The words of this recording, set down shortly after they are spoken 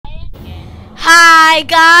Hi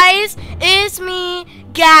guys, it's me,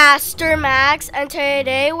 Gaster Max, and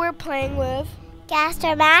today we're playing with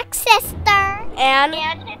Gaster Max's sister and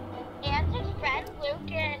his friend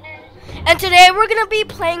Lucas. And today we're gonna be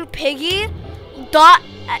playing Piggy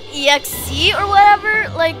 .exe or whatever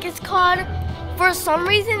like it's called. For some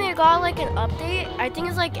reason it got like an update. I think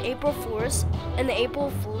it's like April 4th and the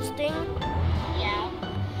April Fool's thing. Yeah.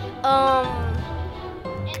 And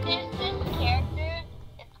there's this character.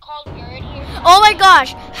 It's called Gurty. Oh my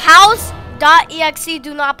gosh, house.exe,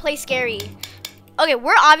 do not play scary. Okay,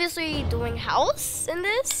 we're obviously doing house in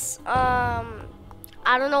this. I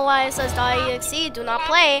don't know why it says .exe, do not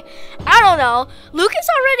play. I don't know. Lucas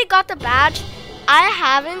already got the badge. I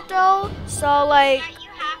haven't though, so like. Yeah, you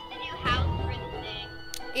have to do house for the thing.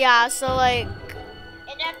 Yeah, so like.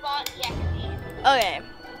 And then .exe. Okay.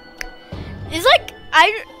 It's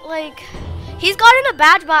like, he's gotten a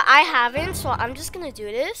badge, but I haven't, so I'm just gonna do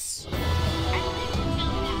this.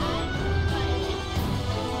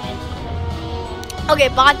 Okay,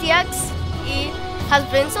 .exe has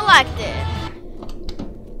been selected.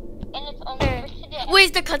 And it's only for today. Wait,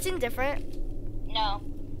 is the cutscene different? No.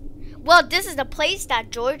 Well, this is the place that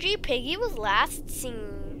Georgie Piggy was last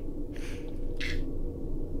seen.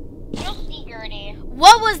 You'll see Gurty.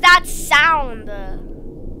 What was that sound?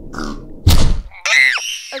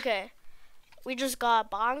 Okay. We just got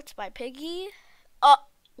bonked by Piggy. Oh,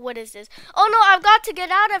 what is this? Oh no, I've got to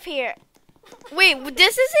get out of here. Wait,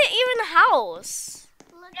 this isn't even a house.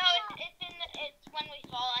 No, it's when we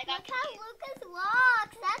fall. I got Look how confused. Lucas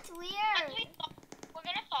walks. That's weird. We're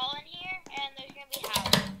gonna fall in here, and there's gonna be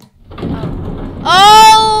house.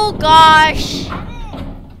 Oh gosh.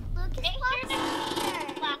 Lucas Make sure walks to here.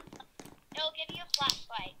 it'll give you a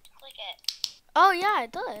flashlight. Click it. Oh yeah,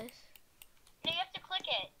 it does. No, you have to click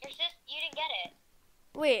it. You didn't get it.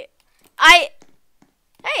 Wait,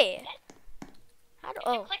 hey. How do?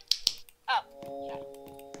 Oh. Click. Oh.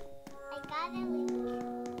 I got it.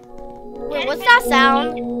 Wait, what's that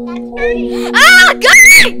sound? That's Gurty. Ah,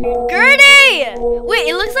 Gurty! Gurty! Wait,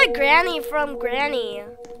 it looks like Granny from Granny.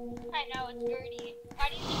 I know, it's Gurty. Why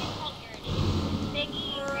do you think it's called Gurty?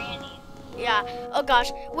 Piggy, Granny. Yeah. Oh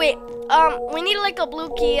gosh. Wait. We need like a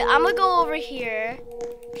blue key. I'm gonna go over here.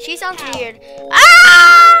 She sounds weird.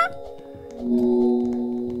 Ah!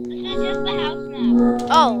 This is just the house now.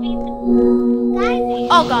 Oh. Guys,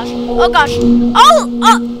 Oh gosh. Oh gosh. Oh.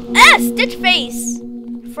 Stitch face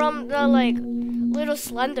from the like little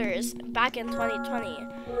Slenders back in 2020.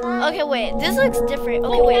 Okay, wait. This looks different.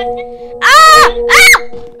 Okay, wait. Ah!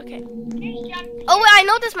 Okay. There's jump Oh wait, I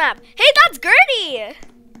know this map. Hey, that's Gurty. Kevin,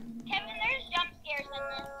 there's jump scares in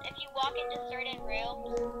this. If you walk into certain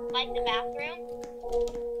rooms, like the bathroom.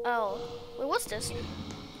 Oh. Wait, what's this?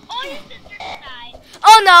 Oh, your sister died.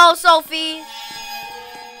 Oh no, Sophie.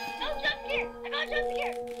 No, jump scare. I got a jump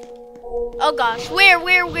scare. Oh gosh. Where?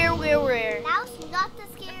 that's not the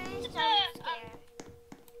scariest jump scare.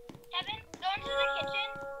 Kevin, go into the kitchen.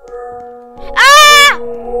 Ah!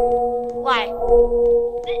 Why?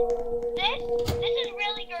 This is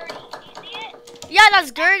really Gurty. Do you see it? Yeah,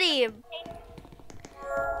 that's Gurty.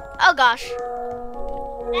 Oh gosh.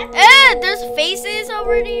 That's There's faces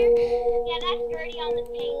over there. Yeah, that's Gurty on the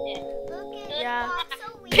painting. Lucas Yeah. walks so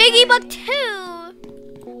weird. Piggy Buck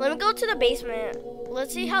 2. Let me go to the basement.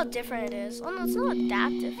 Let's see how different it is. Oh no, it's not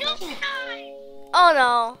that different. No, guys. Oh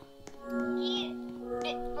no.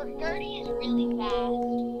 For Gurty is really fast.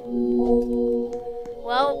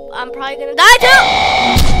 Well, I'm probably gonna die too.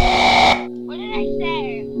 What did I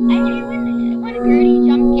say? I hate when Gurty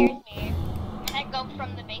jump scares me, and I go from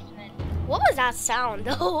the basement. What was that sound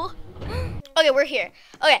though? Okay, we're here.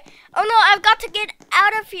 Okay. Oh no, I've got to get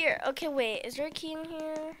out of here. Okay, wait. Is there a key in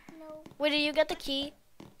here? No. Wait, did you get the key?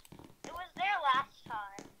 It was there last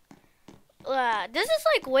time. This is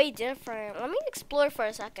like way different. Let me explore for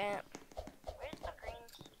a second. Where's the green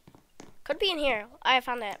key? Could be in here. I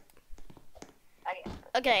found it. Okay.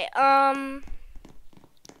 Okay,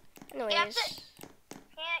 anyways. You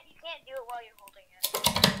can't do it while you're holding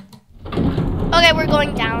it. Okay, we're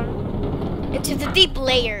going down into the deep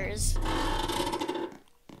layers.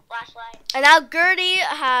 Flashlight. And now Gurty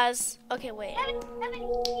has, okay, wait. Kevin,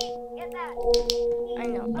 get that. I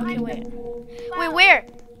know, okay, wait. Wait, where?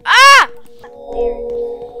 Ah!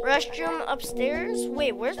 Restroom upstairs?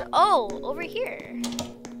 Wait, where's, oh, over here.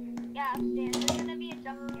 Yeah, upstairs. There's gonna be a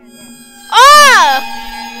jump scare there. Ah!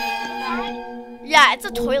 Yeah, it's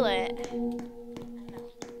a toilet.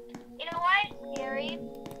 You know why it's scary?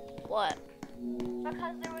 What?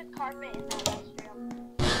 Because there was carpet in that restroom.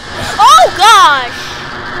 Oh gosh!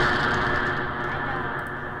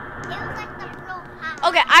 It was like the real house.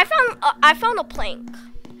 Okay, I found a plank.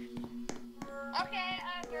 Okay,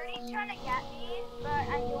 Gurty's trying to get me, but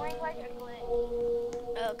I'm doing like a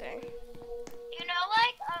glitch. Okay. You know,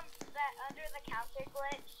 like, that under the counter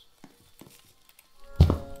glitch?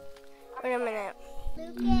 Wait a minute.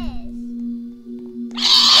 Lucas.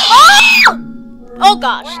 Oh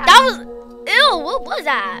gosh, that was ew. What was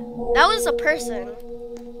that? That was a person,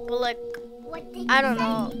 but like What did I you don't say?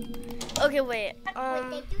 know. Okay, wait. What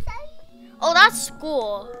did you say? Oh, that's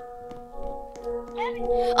school. Kevin,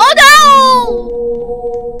 Oh no!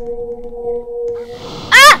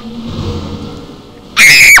 Ah!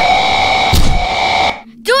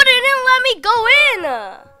 Dude, it didn't let me go in.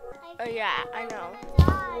 Oh yeah, I know.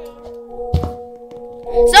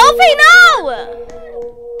 Sophie, no!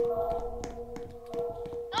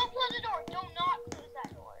 don't close the door. Do not close that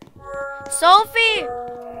door. Sophie!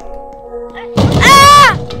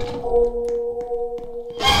 Ah!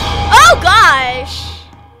 Oh gosh!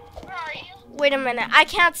 Where are you? Wait a minute, I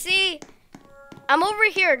can't see. I'm over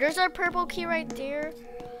here. There's a purple key right there.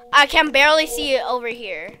 I can barely see it over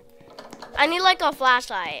here. I need like a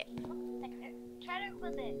flashlight. Try to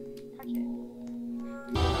close it. Touch it.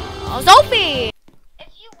 Oh, Sophie!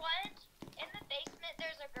 If you want, in the basement,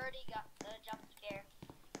 there's a Gurty jump scare.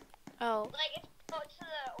 Oh. Like, if you go to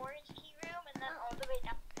the orange key room and then all the way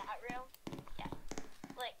down to that room. Yeah.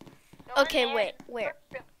 Like, go in Okay, there wait, and- where?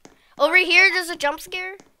 Over here, there's a jump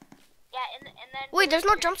scare? Yeah, and then. Wait, there's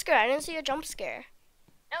no jump scare. I didn't see a jump scare.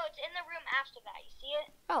 No, it's in the room after that. You see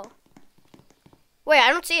it? Oh. Wait, I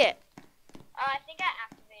don't see it. I think I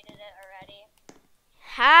activated it already.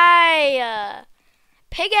 Hi,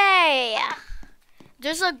 Piggy.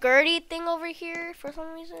 There's a Gurty thing over here for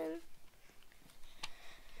some reason.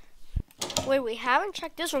 Wait, we haven't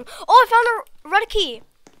checked this room. Oh, I found a red key.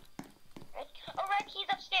 Oh, red key's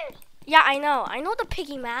upstairs. Yeah, I know. I know the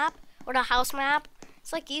Piggy map or the house map.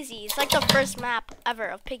 It's like easy. It's like the first map ever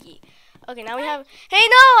of Piggy. Okay, now we have. Hey,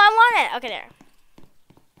 no, I want it. Okay, there.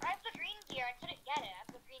 I have the green gear. I couldn't get it. I have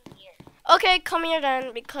the green gear. Okay, come here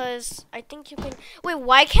then, because I think you can. Wait,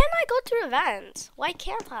 why can't I go through the vents? Why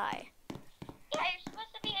can't I? Yeah, you're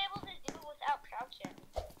supposed to be able to do it without crouching.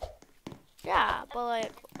 Yeah, but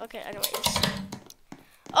like, okay, anyways.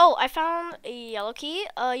 Oh, I found a yellow key.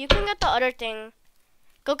 You can get the other thing.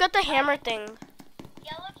 Go get the hammer thing.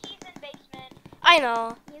 Yellow key's in basement. I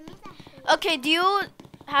know. You mean that? Okay,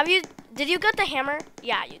 did you get the hammer?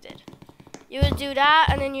 Yeah, you did. You would do that,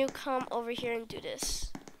 and then you come over here and do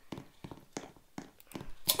this.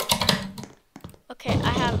 Okay,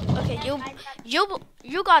 okay,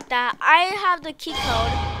 you got that. I have the key code.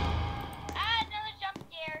 Ah, another jump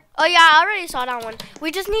scare. Oh yeah, I already saw that one.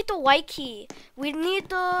 We just need the white key. We need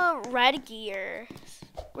the red gear.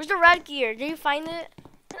 Where's the red gear? Did you find it?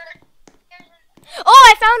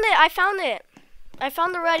 Oh, I found it. I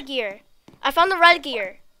found the red gear. I found the red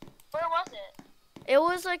gear. Where was it? It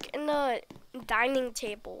was like in the dining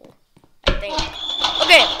table, I think.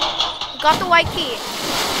 Okay, got the white key.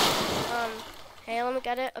 Hey, let me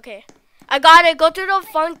get it. Okay, I got it. Go through the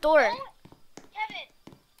front door. Kevin,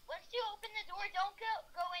 once you open the door, don't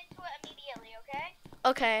go into it immediately, okay?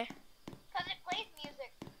 Okay. Because it plays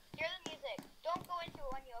music. Hear the music. Don't go into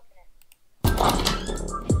it when you open it.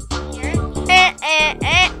 Hear it?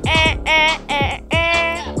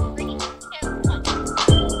 Go. 3, 2,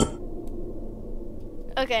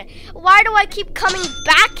 1. Okay. Why do I keep coming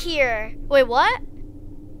back here? Wait, what?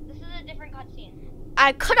 This is a different cutscene.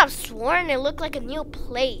 I could have sworn it looked like a new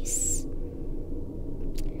place.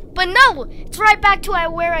 But no, it's right back to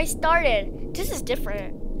where I started. This is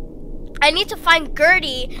different. I need to find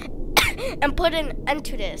Gurty and put an end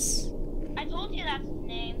to this. I told you that's his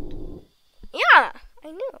name. Yeah,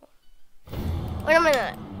 I knew. Wait a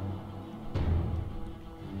minute.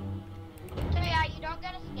 So yeah, you don't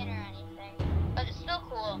get a skin or anything. But it's still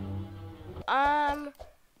cool. Ah.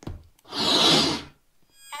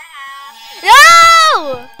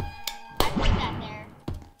 No! I put that there.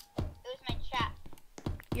 It was my trap.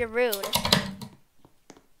 You're rude.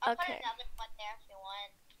 I'll put Okay. another one there if you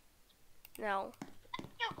want. No.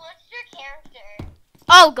 Yo, what's your character?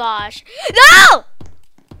 Oh gosh. No!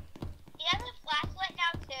 He has a flashlight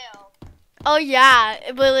now too. Oh yeah,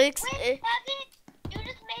 but it's. Wait, Kevin, you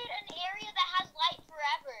just made an area that has light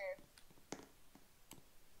forever.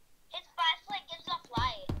 His flashlight gives off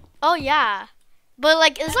light. Oh yeah, but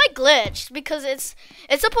like it's like glitched because it's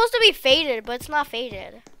supposed to be faded, but it's not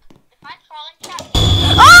faded. If my crawling trap.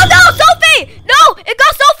 Oh no, Sophie! No, it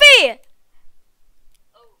got Sophie!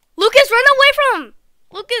 Lucas, run away from!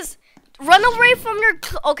 Lucas, run away from your.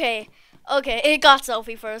 Okay, it got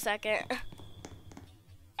Sophie for a second.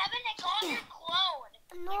 Kevin, they call your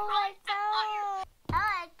clone. No, Your I clone- thought. Oh,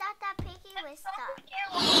 I thought that Piggy was That's so stuck. scary.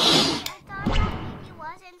 I thought that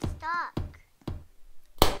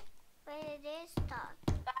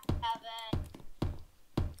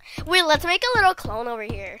Wait, let's make a little clone over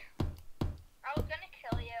here. I was gonna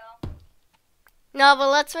kill you. No, but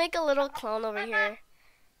let's make a little clone over here.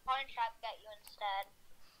 Crawling trap get you instead.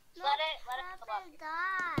 Just let it come up.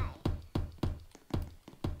 Die.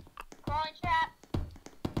 Crawling trap.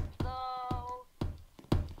 Go.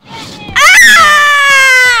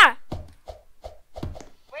 Ah!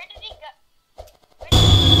 Where did he go?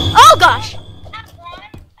 Oh gosh! That one?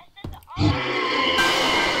 I said the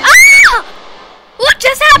Ah! What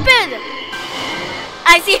just happened?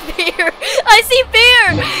 I see fear. I see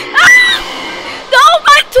fear. Ah! No,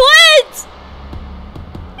 my twins!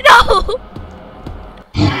 No!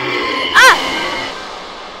 Ah!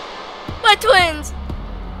 My twins!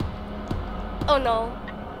 Oh no.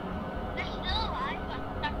 They're still alive, but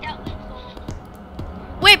sucked out their souls.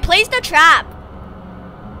 Wait, place the trap.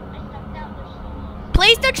 I sucked out their souls.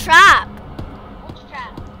 Place the trap. Which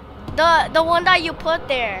trap? The one that you put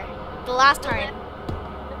there. The last time.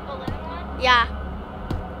 The balloon one? Yeah.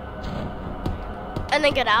 And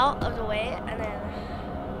then get out of the way and then.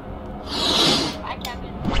 I can't.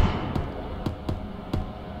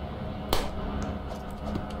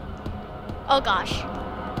 Oh gosh.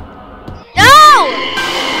 No!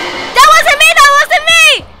 That wasn't me! That wasn't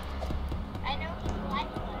me! I know he's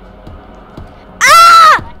lifeless.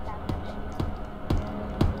 Ah!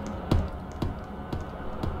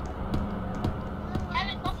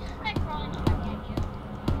 Kevin, don't use my crawling trap at you.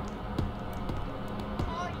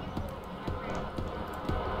 Oh, you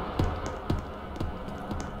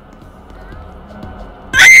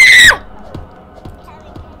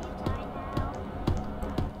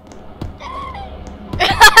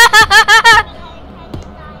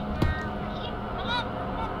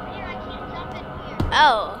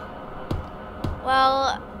Oh.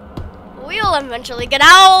 Well, we'll eventually get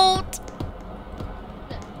out.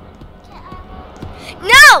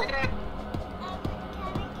 No!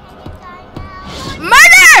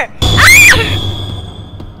 Murder! Ah!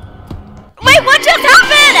 Wait, what just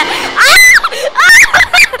happened? Ah!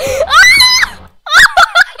 Ah!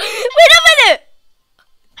 Wait a minute!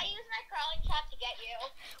 I used my crawling trap to get you.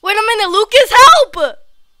 Wait a minute, Lucas, help! What?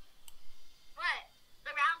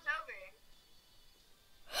 The round's over.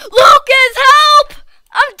 Lucas, help!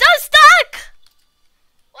 I'm just stuck!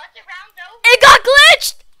 What? The round's over? It got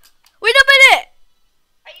glitched! Wait a minute!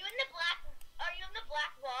 Are you in the black? Are you in the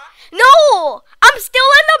black box? No! I'm still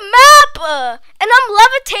in the map! And I'm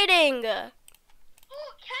levitating!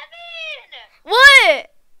 Oh, Kevin! What?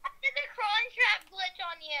 I did the crawling trap glitch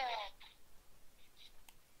on you.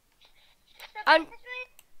 So I'm- basically,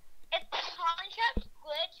 if the crawling trap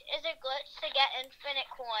glitch is a glitch to get infinite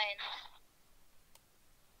coins.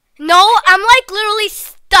 No, I'm like literally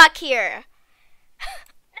stuck here.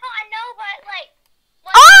 No, I know, but like,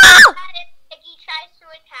 Oh! if Piggy tries to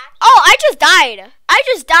attack you, Oh, I just died. I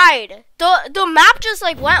just died. The map just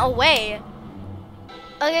like went away.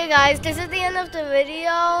 Okay guys, this is the end of the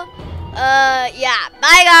video. Yeah,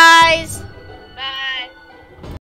 bye guys.